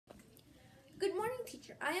morning,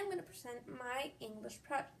 teacher. I am going to present my English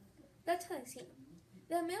project, the Telecino.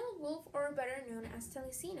 The male wolf, or better known as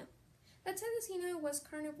Telecino. The Telecino was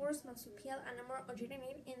carnivorous marsupial animal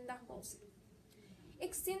originated in the Holocene,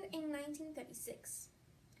 extinct in 1936.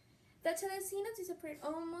 The Telecino disappeared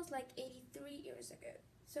almost like 83 years ago.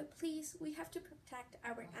 So please, we have to protect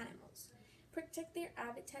our animals. Protect their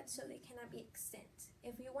habitat so they cannot be extinct.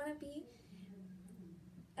 If you want to be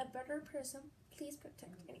a better person, please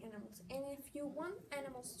protect any animals. And if you want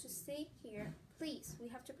animals to stay here, please, we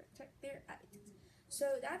have to protect their habitats. So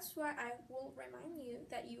that's why I will remind you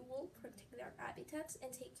that you will protect their habitats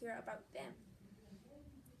and take care about them.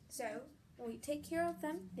 So when we take care of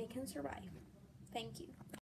them, they can survive. Thank you.